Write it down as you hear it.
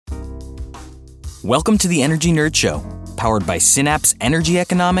Welcome to the Energy Nerd Show, powered by Synapse Energy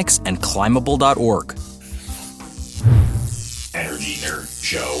Economics and Climbable.org. Energy Nerd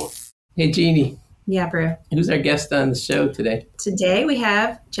Show. Hey, Jeannie. Yeah, Brew. Who's our guest on the show today? Today we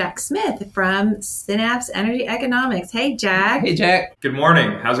have Jack Smith from Synapse Energy Economics. Hey, Jack. Hey, Jack. Good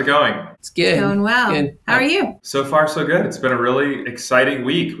morning. How's it going? It's good. It's going well. Good. How are you? So far, so good. It's been a really exciting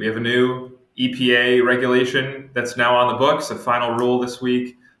week. We have a new EPA regulation that's now on the books, a final rule this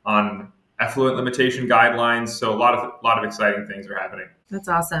week on effluent limitation guidelines. So a lot of exciting things are happening. That's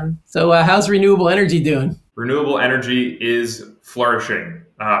awesome. So how's renewable energy doing? Renewable energy is flourishing.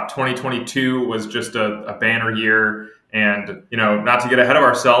 2022 was just a banner year. And, not to get ahead of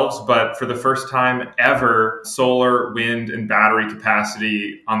ourselves, but for the first time ever, solar, wind, and battery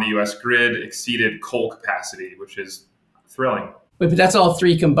capacity on the U.S. grid exceeded coal capacity, which is thrilling. Wait, but that's all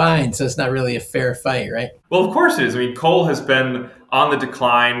three combined, so it's not really a fair fight, right? Well, of course it is. I mean, coal has been on the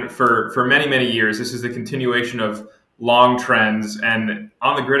decline for many, many years. This is the continuation of long trends. And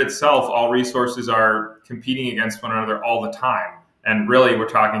on the grid itself, all resources are competing against one another all the time. And really, we're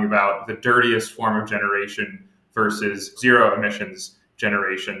talking about the dirtiest form of generation versus zero emissions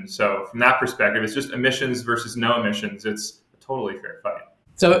generation. So from that perspective, it's just emissions versus no emissions. It's a totally fair fight.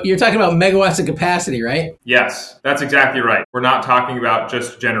 So you're talking about megawatts of capacity, right? Yes, that's exactly right. We're not talking about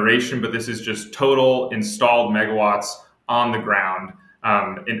just generation, but this is just total installed megawatts on the ground.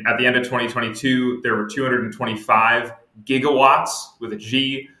 At the end of 2022, there were 225 gigawatts with a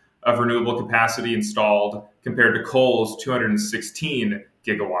G of renewable capacity installed compared to coal's 216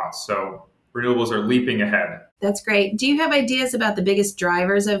 gigawatts. So renewables are leaping ahead. That's great. Do you have ideas about the biggest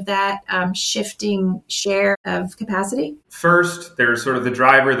drivers of that shifting share of capacity? First, there's sort of the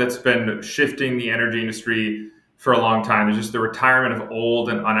driver that's been shifting the energy industry for a long time. It's just the retirement of old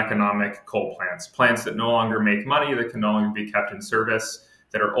and uneconomic coal plants that no longer make money, that can no longer be kept in service,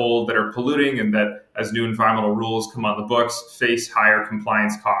 that are old, that are polluting, and that as new environmental rules come on the books, face higher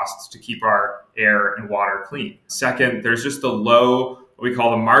compliance costs to keep our air and water clean. Second, there's just the low, what we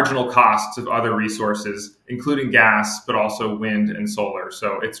call the marginal costs of other resources, including gas, but also wind and solar.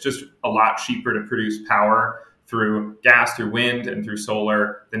 So it's just a lot cheaper to produce power through gas, through wind, and through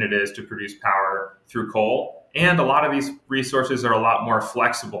solar than it is to produce power through coal. And a lot of these resources are a lot more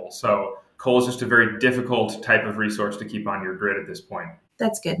flexible. So coal is just a very difficult type of resource to keep on your grid at this point.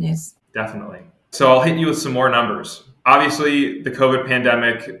 That's good news. Definitely. So I'll hit you with some more numbers. Obviously, the COVID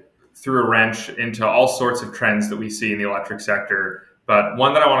pandemic threw a wrench into all sorts of trends that we see in the electric sector. But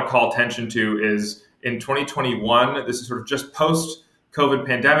one that I want to call attention to is in 2021, this is sort of just post-COVID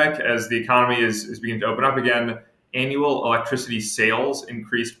pandemic, as the economy is beginning to open up again, annual electricity sales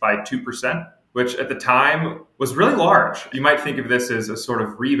increased by 2%, which at the time was really large. You might think of this as a sort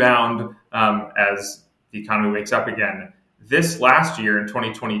of rebound as the economy wakes up again. This last year in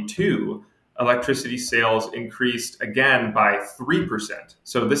 2022, electricity sales increased again by 3%.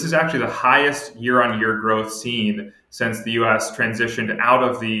 So this is actually the highest year-on-year growth seen since the U.S. transitioned out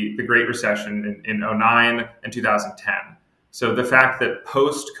of the Great Recession in 2009 and 2010. So the fact that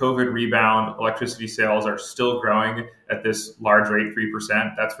post-COVID rebound electricity sales are still growing at this large rate,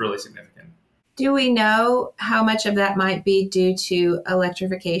 3%, that's really significant. Do we know how much of that might be due to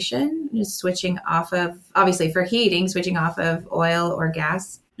electrification, just switching off of, obviously for heating, switching off of oil or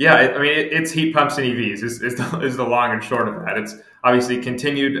gas? Yeah, I mean, it's heat pumps and EVs is the long and short of that. It's obviously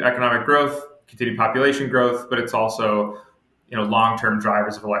continued economic growth, continued population growth, but it's also, long-term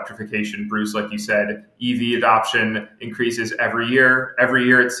drivers of electrification. Bruce, like you said, EV adoption increases every year. Every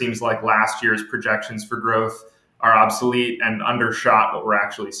year, it seems like last year's projections for growth are obsolete and undershot what we're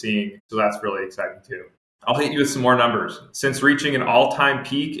actually seeing. So that's really exciting too. I'll hit you with some more numbers. Since reaching an all-time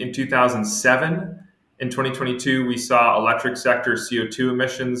peak in 2007, in 2022, we saw electric sector CO2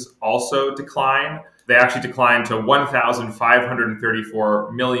 emissions also decline. They actually declined to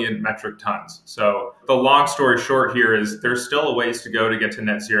 1,534 million metric tons. So the long story short here is there's still a ways to go to get to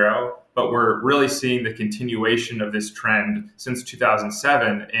net zero, but we're really seeing the continuation of this trend since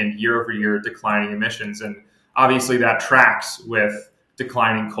 2007 in year-over-year declining emissions. And obviously that tracks with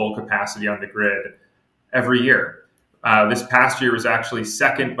declining coal capacity on the grid every year. This past year was actually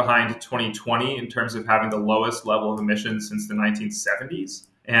second behind 2020 in terms of having the lowest level of emissions since the 1970s.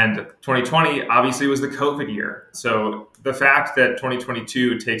 And 2020 obviously was the COVID year. So the fact that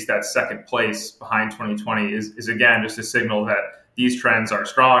 2022 takes that second place behind 2020 is again, just a signal that these trends are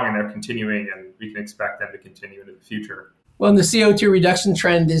strong and they're continuing and we can expect them to continue into the future. Well, and the CO2 reduction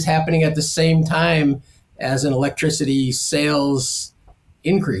trend is happening at the same time as an electricity sales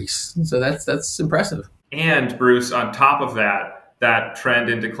increase. So that's impressive. And Bruce, on top of that trend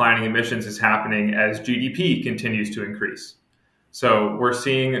in declining emissions is happening as GDP continues to increase. So we're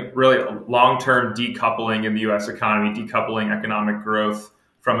seeing really long-term decoupling in the U.S. economy, decoupling economic growth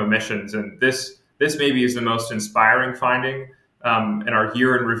from emissions. And this maybe is the most inspiring finding in our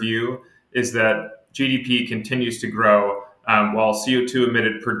year in review, is that GDP continues to grow while CO2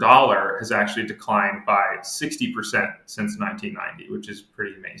 emitted per dollar has actually declined by 60% since 1990, which is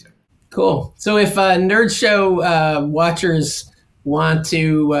pretty amazing. Cool. So if Nerd Show watchers want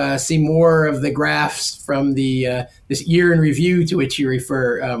to see more of the graphs from the this year in review to which you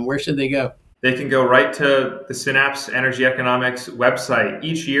refer, where should they go? They can go right to the Synapse Energy Economics website.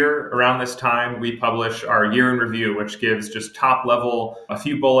 Each year around this time, we publish our year in review, which gives just top level, a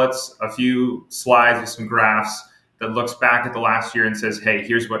few bullets, a few slides with some graphs that looks back at the last year and says, hey,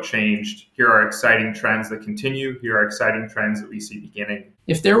 here's what changed. Here are exciting trends that continue. Here are exciting trends that we see beginning.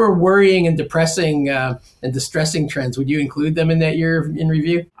 If there were worrying and depressing and distressing trends, would you include them in that year in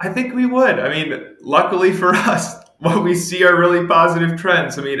review? I think we would. I mean, luckily for us, what we see are really positive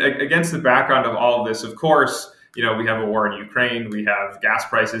trends. I mean, against the background of all of this, of course, we have a war in Ukraine. We have gas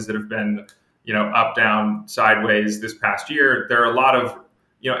prices that have been, up, down, sideways this past year. There are a lot of,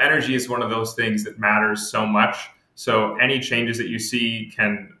 energy is one of those things that matters so much. So any changes that you see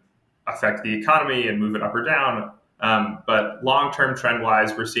can affect the economy and move it up or down. But long-term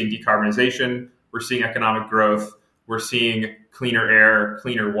trend-wise, we're seeing decarbonization, we're seeing economic growth, we're seeing cleaner air,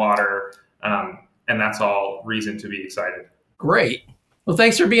 cleaner water, and that's all reason to be excited. Great. Well,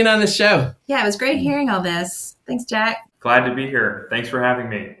 thanks for being on the show. Yeah, it was great hearing all this. Thanks, Jack. Glad to be here. Thanks for having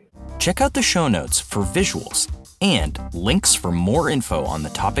me. Check out the show notes for visuals and links for more info on the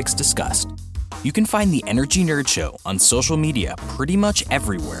topics discussed. You can find the Energy Nerd Show on social media pretty much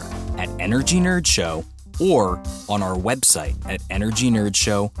everywhere at Energy Nerd Show or on our website at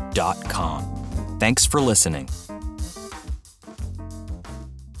energynerdshow.com. Thanks for listening.